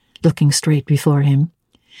indifferently, looking straight before him.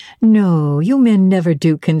 No, you men never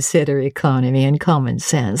do consider economy and common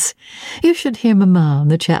sense. You should hear Mamma on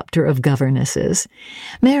the chapter of governesses.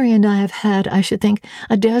 Mary and I have had, I should think,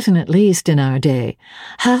 a dozen at least in our day,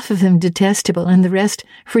 half of them detestable and the rest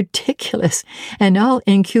ridiculous, and all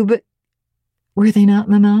incubate. Were they not,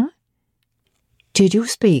 Mamma? Did you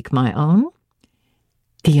speak, my own?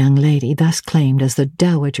 The young lady, thus claimed as the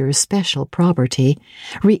dowager's special property,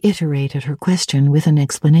 reiterated her question with an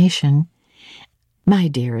explanation. My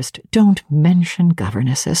dearest, don't mention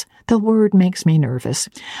governesses. The word makes me nervous.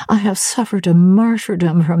 I have suffered a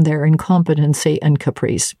martyrdom from their incompetency and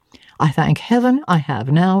caprice. I thank heaven I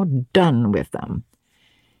have now done with them."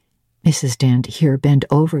 Mrs. Dent here bent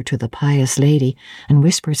over to the pious lady and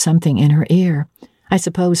whispered something in her ear. I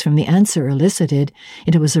suppose from the answer elicited,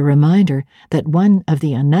 it was a reminder that one of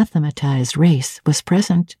the anathematized race was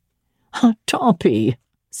present. "Tant pis,"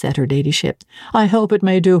 said her ladyship. "I hope it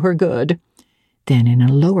may do her good." Then in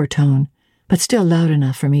a lower tone, but still loud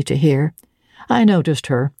enough for me to hear, "I noticed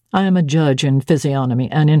her. I am a judge in physiognomy,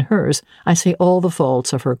 and in hers I see all the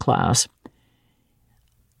faults of her class."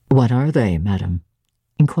 "What are they, madam?"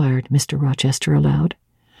 inquired Mr. Rochester aloud.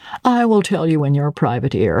 "I will tell you in your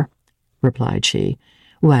private ear," replied she,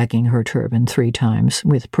 wagging her turban 3 times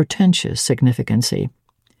with pretentious significancy.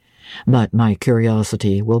 "But my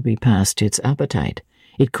curiosity will be past its appetite.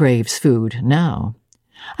 It craves food now."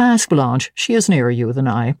 "Ask Blanche. She is nearer you than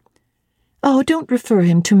I." "Oh, don't refer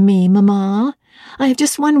him to me, Mamma. I have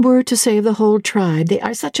just one word to say of the whole tribe. They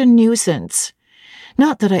are such a nuisance.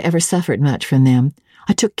 Not that I ever suffered much from them.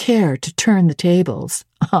 I took care to turn the tables."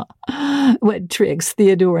 "What tricks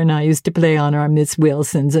Theodore and I used to play on our Miss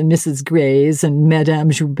Wilsons and Mrs. Greys and Madame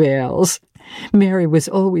Jouberts. Mary was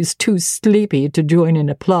always too sleepy to join in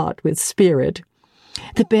a plot with spirit.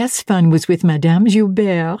 The best fun was with Madame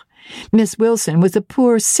Joubert. Miss Wilson was a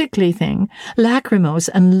poor, sickly thing, lachrymose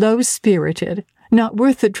and low-spirited, not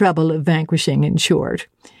worth the trouble of vanquishing, in short.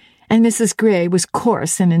 And Mrs. Grey was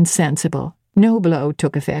coarse and insensible. No blow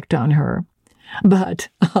took effect on her. But,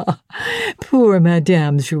 poor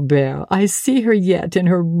Madame Joubert, I see her yet in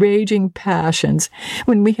her raging passions,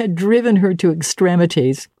 when we had driven her to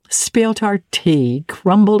extremities, spilt our tea,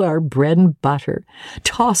 crumbled our bread and butter,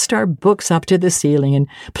 tossed our books up to the ceiling, and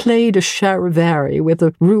played a charivari with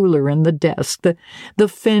the ruler and the desk, the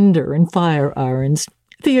fender and fire irons.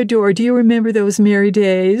 Theodore, do you remember those merry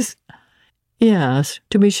days?" "Yes,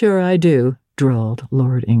 to be sure I do," drawled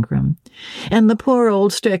Lord Ingram. "And the poor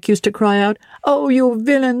old stick used to cry out, 'Oh, you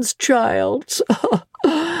villain's child!'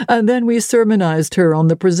 And then we sermonized her on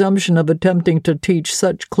the presumption of attempting to teach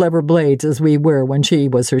such clever blades as we were when she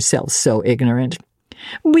was herself so ignorant."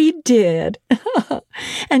 "We did.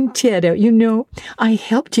 And Teddo, you know, I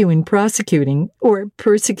helped you in prosecuting or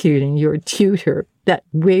persecuting your tutor, that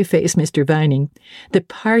whey-faced Mr. Vining, the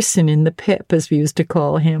parson in the pip, as we used to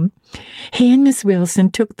call him. He and Miss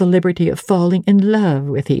Wilson took the liberty of falling in love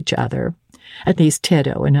with each other. At least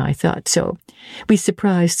Teddo and I thought so. We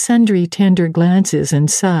surprised sundry tender glances and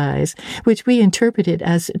sighs, which we interpreted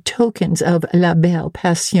as tokens of la belle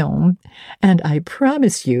passion, and I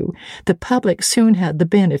promise you the public soon had the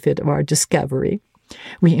benefit of our discovery.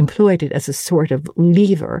 We employed it as a sort of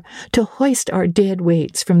lever to hoist our dead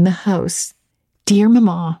weights from the house. Dear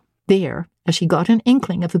Mamma, there, as she got an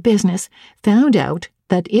inkling of the business, found out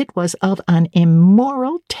that it was of an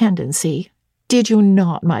immoral tendency. Did you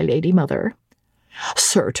not, my lady mother?"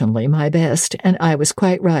 "Certainly, my best, and I was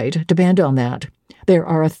quite right, depend on that. There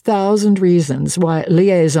are 1,000 reasons why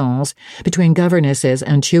liaisons between governesses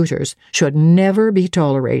and tutors should never be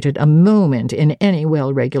tolerated a moment in any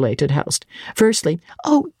well-regulated house. Firstly—"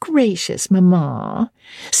 "Oh, gracious, Mamma,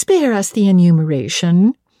 spare us the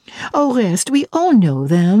enumeration. Au reste, we all know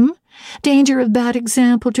them. Danger of bad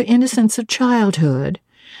example to innocence of childhood.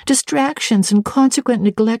 Distractions and consequent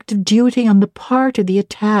neglect of duty on the part of the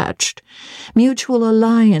attached. Mutual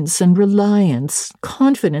alliance and reliance.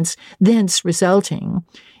 Confidence thence resulting.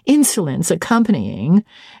 Insolence accompanying.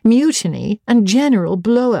 Mutiny and general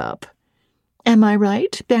blow-up. Am I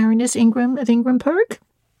right, Baroness Ingram of Ingram Park?"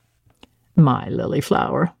 "My lily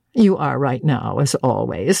flower, you are right now, as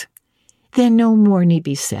always." "Then no more need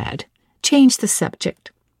be said. Change the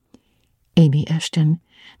subject." Amy Eshton,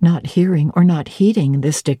 not hearing or not heeding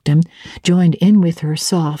this dictum, joined in with her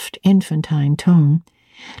soft, infantine tone.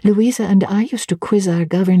 "Louisa and I used to quiz our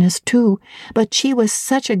governess, too, but she was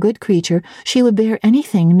such a good creature she would bear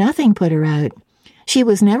anything, nothing put her out. She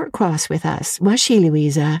was never cross with us, was she,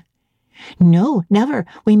 Louisa?" "No, never.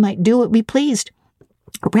 We might do what we pleased.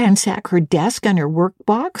 Ransack her desk and her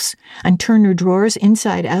work-box, and turn her drawers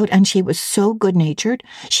inside out, and she was so good-natured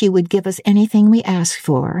she would give us anything we asked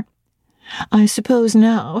for." "I suppose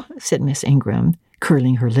now," said Miss Ingram,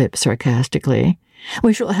 curling her lip sarcastically,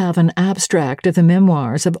 "we shall have an abstract of the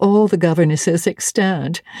memoirs of all the governesses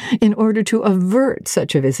extant. In order to avert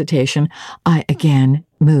such a visitation, I again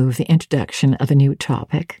move the introduction of a new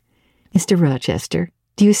topic. Mr. Rochester,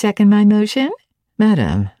 do you second my motion?"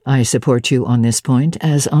 "Madam, I support you on this point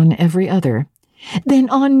as on every other." "Then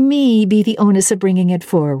on me be the onus of bringing it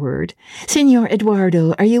forward. Signor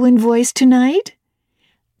Eduardo, are you in voice tonight?"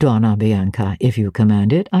 "Donna Bianca, if you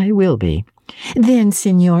command it, I will be." Then,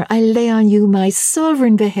 Signor, I lay on you my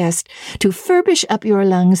sovereign behest to furbish up your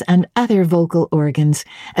lungs and other vocal organs,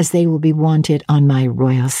 as they will be wanted on my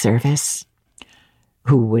royal service.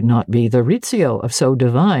 Who would not be the Rizzio of so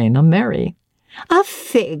divine a Mary? A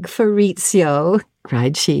fig for Rizzio,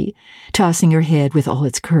 cried she, tossing her head with all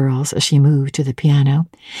its curls as she moved to the piano.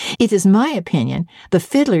 It is my opinion the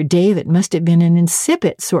fiddler David must have been an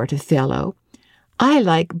insipid sort of fellow. I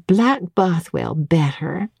like Black Bothwell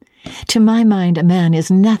better. To my mind, a man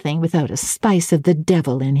is nothing without a spice of the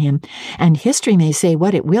devil in him, and history may say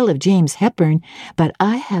what it will of James Hepburn, but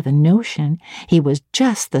I have a notion he was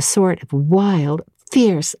just the sort of wild,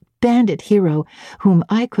 fierce, bandit hero whom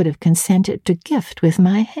I could have consented to gift with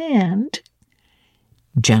my hand.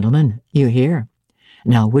 Gentlemen, you hear.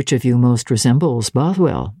 Now which of you most resembles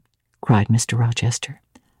Bothwell? Cried Mr. Rochester.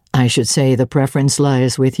 I should say the preference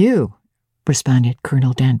lies with you, responded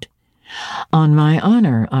Colonel Dent. On my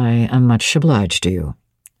honor, I am much obliged to you,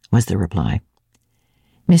 was the reply.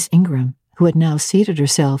 Miss Ingram, who had now seated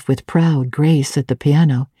herself with proud grace at the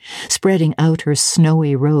piano, spreading out her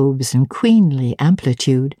snowy robes in queenly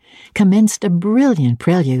amplitude, commenced a brilliant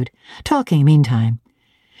prelude, talking meantime.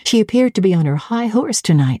 She appeared to be on her high horse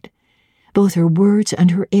tonight. Both her words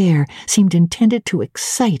and her air seemed intended to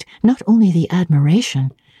excite not only the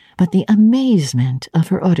admiration, but the amazement of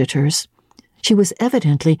her auditors. She was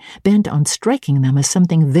evidently bent on striking them as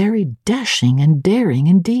something very dashing and daring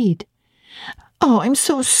indeed. "Oh, I'm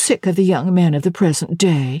so sick of the young men of the present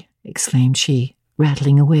day," exclaimed she,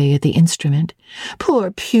 rattling away at the instrument.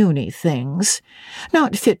 "Poor puny things,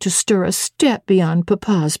 not fit to stir a step beyond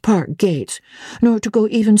Papa's park gates, nor to go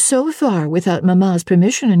even so far without Mamma's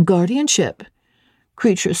permission and guardianship.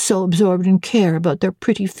 Creatures so absorbed in care about their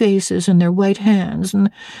pretty faces and their white hands and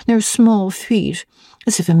their small feet,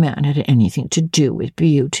 as if a man had anything to do with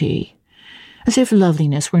beauty. As if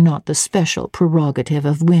loveliness were not the special prerogative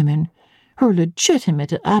of women, her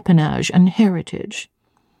legitimate appanage and heritage.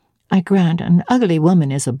 I grant an ugly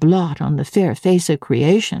woman is a blot on the fair face of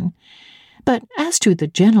creation, but as to the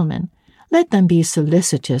gentlemen, let them be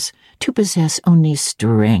solicitous to possess only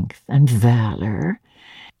strength and valor.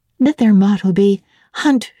 Let their motto be,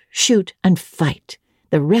 hunt, shoot, and fight.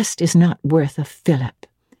 The rest is not worth a fillip.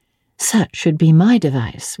 Such should be my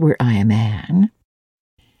device were I a man.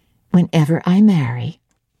 Whenever I marry,"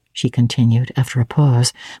 she continued after a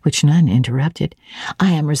pause which none interrupted,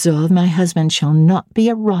 "I am resolved my husband shall not be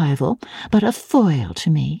a rival, but a foil to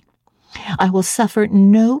me. I will suffer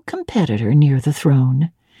no competitor near the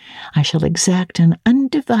throne. I shall exact an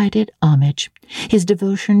undivided homage. His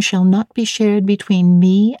devotion shall not be shared between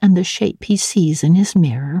me and the shape he sees in his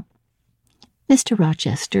mirror. Mr.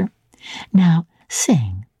 Rochester, now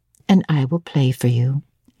sing, and I will play for you."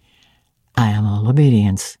 "I am all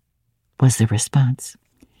obedience," was the response.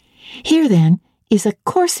 "Here, then, is a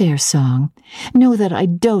Corsair song. Know that I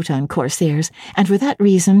dote on Corsairs, and for that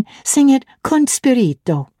reason sing it con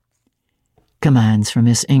spirito." Commands from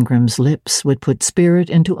Miss Ingram's lips would put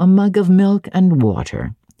spirit into a mug of milk and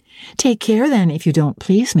water. "Take care, then, if you don't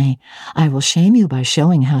please me. I will shame you by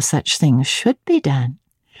showing how such things should be done."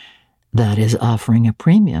 "That is offering a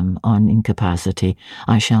premium on incapacity.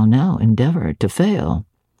 I shall now endeavor to fail."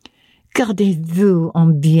 "Gardez-vous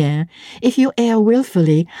en bien. If you err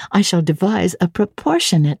wilfully, I shall devise a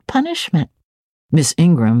proportionate punishment." Miss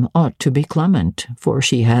Ingram ought to be clement, for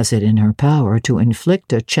she has it in her power to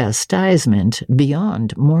inflict a chastisement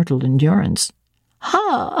beyond mortal endurance.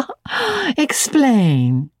 "Ha!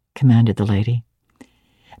 Explain," commanded the lady.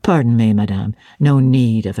 "Pardon me, madame, no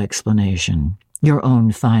need of explanation. Your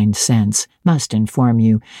own fine sense must inform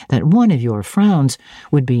you that one of your frowns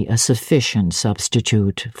would be a sufficient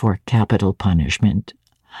substitute for capital punishment."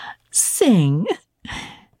 "Sing,"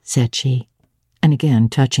 said she, and again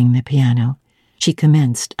touching the piano, she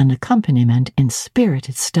commenced an accompaniment in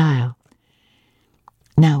spirited style.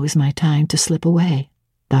 Now is my time to slip away,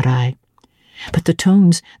 thought I, but the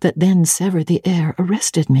tones that then severed the air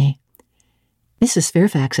arrested me. Mrs.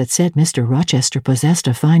 Fairfax had said Mr. Rochester possessed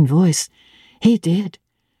a fine voice. He did,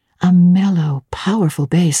 a mellow, powerful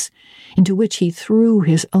bass, into which he threw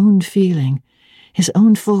his own feeling, his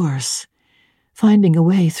own force, finding a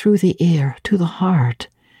way through the ear to the heart,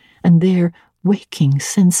 and there waking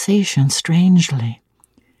sensation strangely.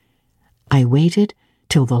 I waited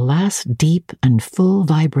till the last deep and full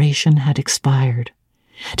vibration had expired,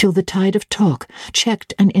 till the tide of talk,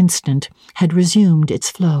 checked an instant, had resumed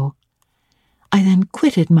its flow. I then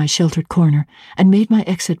quitted my sheltered corner and made my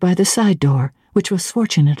exit by the side door, which was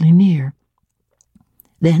fortunately near.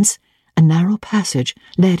 Thence a narrow passage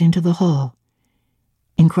led into the hall.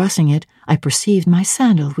 In crossing it, I perceived my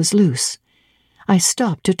sandal was loose. I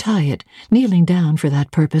stopped to tie it, kneeling down for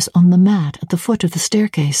that purpose on the mat at the foot of the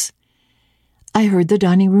staircase. I heard the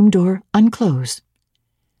dining room door unclose.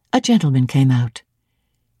 A gentleman came out.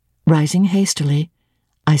 Rising hastily,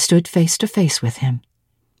 I stood face to face with him.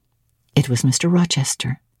 It was Mr.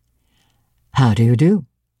 Rochester. "How do you do?"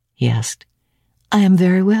 he asked. "I am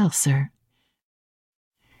very well, sir."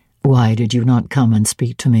 "Why did you not come and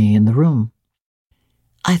speak to me in the room?"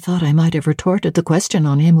 I thought I might have retorted the question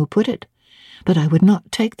on him who put it, but I would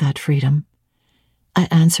not take that freedom. I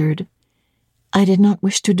answered, "I did not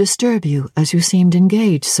wish to disturb you, as you seemed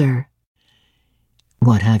engaged, sir."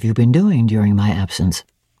 "What have you been doing during my absence?"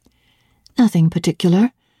 "Nothing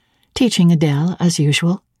particular. Teaching Adele, as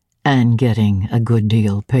usual." "And getting a good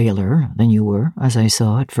deal paler than you were, as I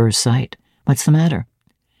saw at first sight. What's the matter?"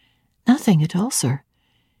 "Nothing at all, sir."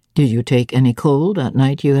 "Did you take any cold that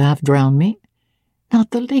night you half drowned me?"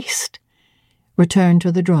 "Not the least." "Return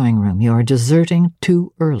to the drawing-room. You are deserting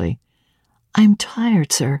too early." "I'm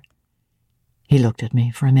tired, sir." He looked at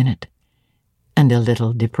me for a minute. "And a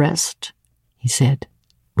little depressed," he said.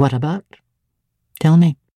 "What about? Tell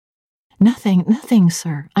me." Nothing,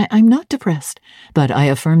 sir. I'm not depressed." "But I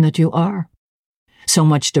affirm that you are. So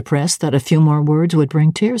much depressed that a few more words would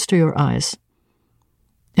bring tears to your eyes.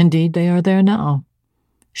 Indeed, they are there now,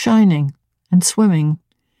 shining and swimming,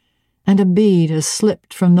 and a bead has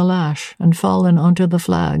slipped from the lash and fallen onto the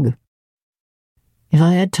flag. If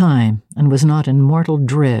I had time and was not in mortal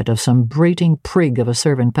dread of some brating prig of a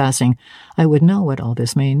servant passing, I would know what all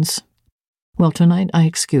this means. Well, tonight I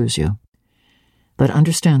excuse you. But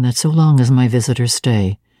understand that so long as my visitors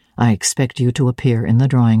stay, I expect you to appear in the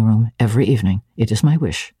drawing-room every evening. It is my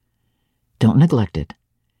wish. Don't neglect it.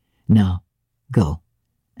 Now, go,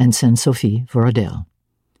 and send Sophie for Adele.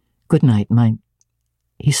 Good night, my—"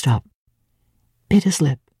 He stopped, bit his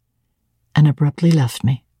lip, and abruptly left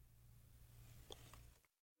me.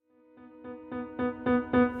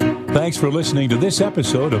 Thanks for listening to this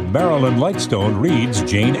episode of Marilyn Lightstone Reads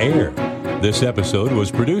Jane Eyre. This episode was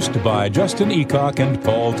produced by Justin Eacock and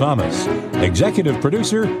Paul Thomas. Executive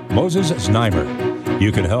producer, Moses Znaimer.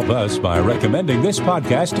 You can help us by recommending this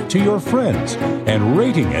podcast to your friends and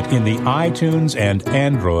rating it in the iTunes and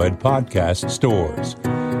Android podcast stores.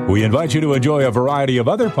 We invite you to enjoy a variety of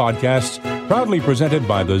other podcasts proudly presented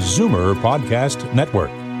by the Zoomer Podcast Network.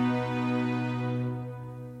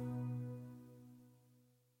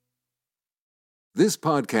 This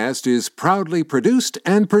podcast is proudly produced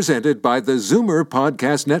and presented by the Zoomer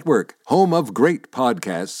Podcast Network, home of great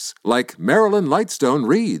podcasts like Marilyn Lightstone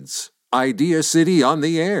Reads, Idea City on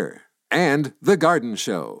the Air, and The Garden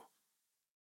Show.